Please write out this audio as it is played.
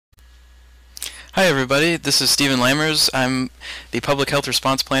Hi everybody, this is Stephen Lammers. I'm the Public Health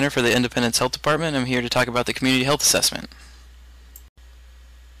Response Planner for the Independence Health Department. I'm here to talk about the Community Health Assessment.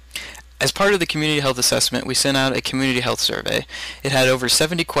 As part of the Community Health Assessment, we sent out a Community Health Survey. It had over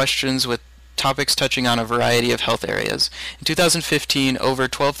 70 questions with topics touching on a variety of health areas. In 2015, over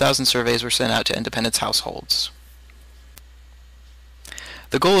 12,000 surveys were sent out to Independence households.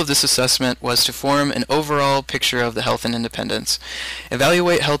 The goal of this assessment was to form an overall picture of the health in Independence,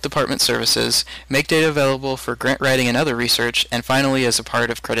 evaluate health department services, make data available for grant writing and other research, and finally as a part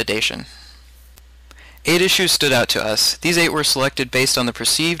of accreditation. 8 issues stood out to us. These 8 were selected based on the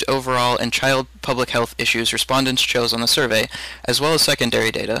perceived overall and child public health issues respondents chose on the survey, as well as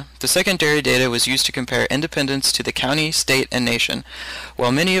secondary data. The secondary data was used to compare Independence to the county, state, and nation.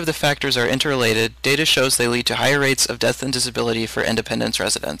 While many of the factors are interrelated, data shows they lead to higher rates of death and disability for Independence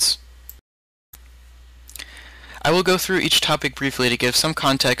residents. I will go through each topic briefly to give some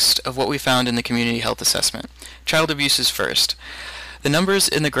context of what we found in the Community Health Assessment. Child abuse is first. The numbers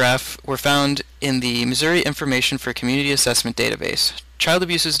in the graph were found in the Missouri Information for Community Assessment database. Child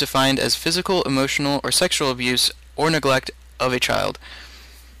abuse is defined as physical, emotional, or sexual abuse or neglect of a child.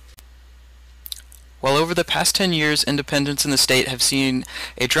 While over the past 10 years, Independence and the state have seen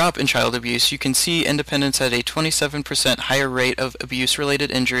a drop in child abuse, you can see Independence had a 27% higher rate of abuse-related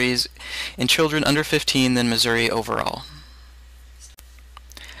injuries in children under 15 than Missouri overall.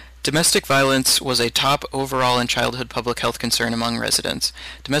 Domestic violence was a top overall and childhood public health concern among residents.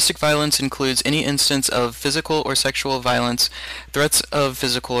 Domestic violence includes any instance of physical or sexual violence, threats of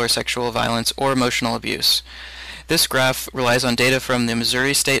physical or sexual violence, or emotional abuse. This graph relies on data from the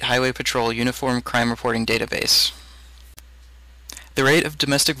Missouri State Highway Patrol Uniform Crime Reporting Database. The rate of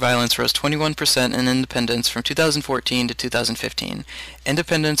domestic violence rose 21% in Independence from 2014 to 2015.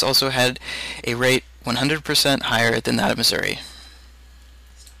 Independence also had a rate 100% higher than that of Missouri.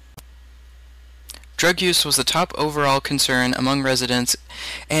 Drug use was the top overall concern among residents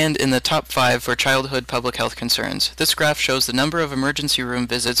and in the top 5 for childhood public health concerns. This graph shows the number of emergency room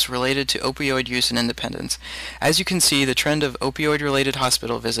visits related to opioid use in Independence. As you can see, the trend of opioid-related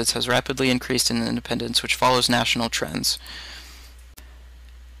hospital visits has rapidly increased in Independence, which follows national trends.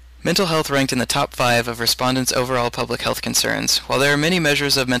 Mental health ranked in the top 5 of respondents' overall public health concerns. While there are many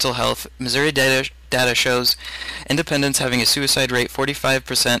measures of mental health, Missouri data shows Independence having a suicide rate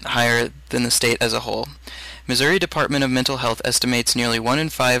 45% higher than the state as a whole. Missouri Department of Mental Health estimates nearly 1 in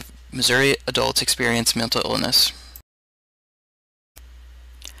 5 Missouri adults experience mental illness.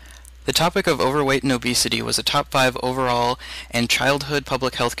 The topic of overweight and obesity was a top 5 overall and childhood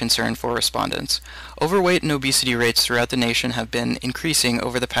public health concern for respondents. Overweight and obesity rates throughout the nation have been increasing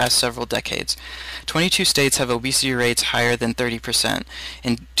over the past several decades. 22 states have obesity rates higher than 30%.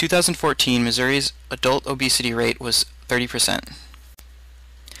 In 2014, Missouri's adult obesity rate was 30%.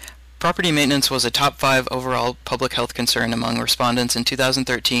 Property maintenance was a top 5 overall public health concern among respondents in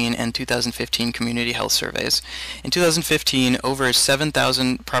 2013 and 2015 community health surveys. In 2015, over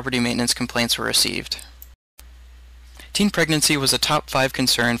 7,000 property maintenance complaints were received. Teen pregnancy was a top 5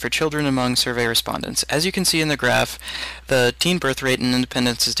 concern for children among survey respondents. As you can see in the graph, the teen birth rate in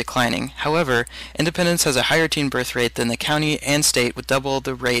Independence is declining. However, Independence has a higher teen birth rate than the county and state, with double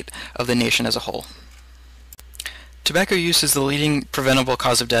the rate of the nation as a whole. Tobacco use is the leading preventable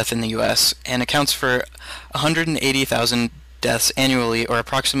cause of death in the U.S. and accounts for 180,000 deaths annually, or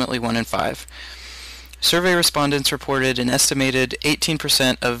approximately 1 in 5. Survey respondents reported an estimated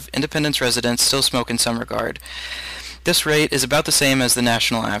 18% of Independence residents still smoke in some regard. This rate is about the same as the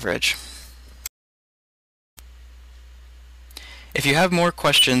national average. If you have more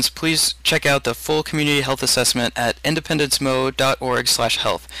questions, please check out the full community health assessment at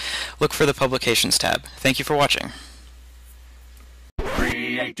independencemo.org/health. Look for the Publications tab. Thank you for watching.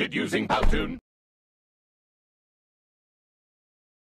 Created using Powtoon.